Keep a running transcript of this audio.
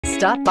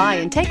Stop by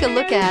and take a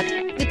look at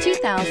the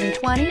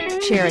 2020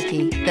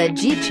 Cherokee. The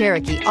Jeep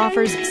Cherokee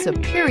offers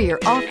superior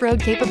off-road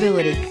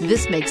capability.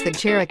 This makes the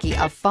Cherokee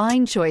a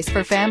fine choice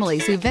for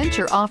families who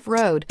venture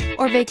off-road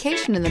or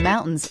vacation in the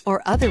mountains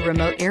or other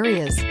remote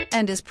areas,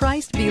 and is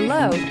priced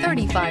below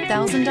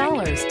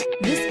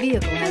 $35,000. This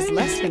vehicle has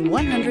less than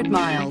 100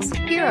 miles.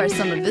 Here are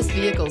some of this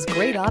vehicle's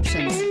great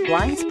options: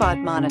 blind spot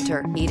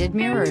monitor, heated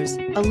mirrors,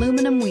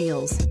 aluminum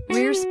wheels,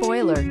 rear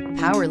spoiler,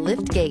 power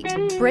lift gate,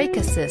 brake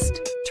assist,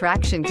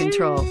 traction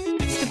control,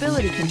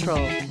 stability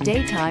control,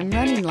 daytime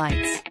running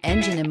lights,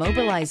 engine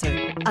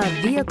immobilizer.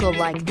 A vehicle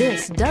like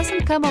this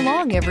doesn't come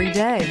along every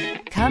day.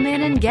 Come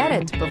in and get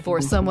it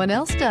before someone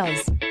else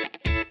does.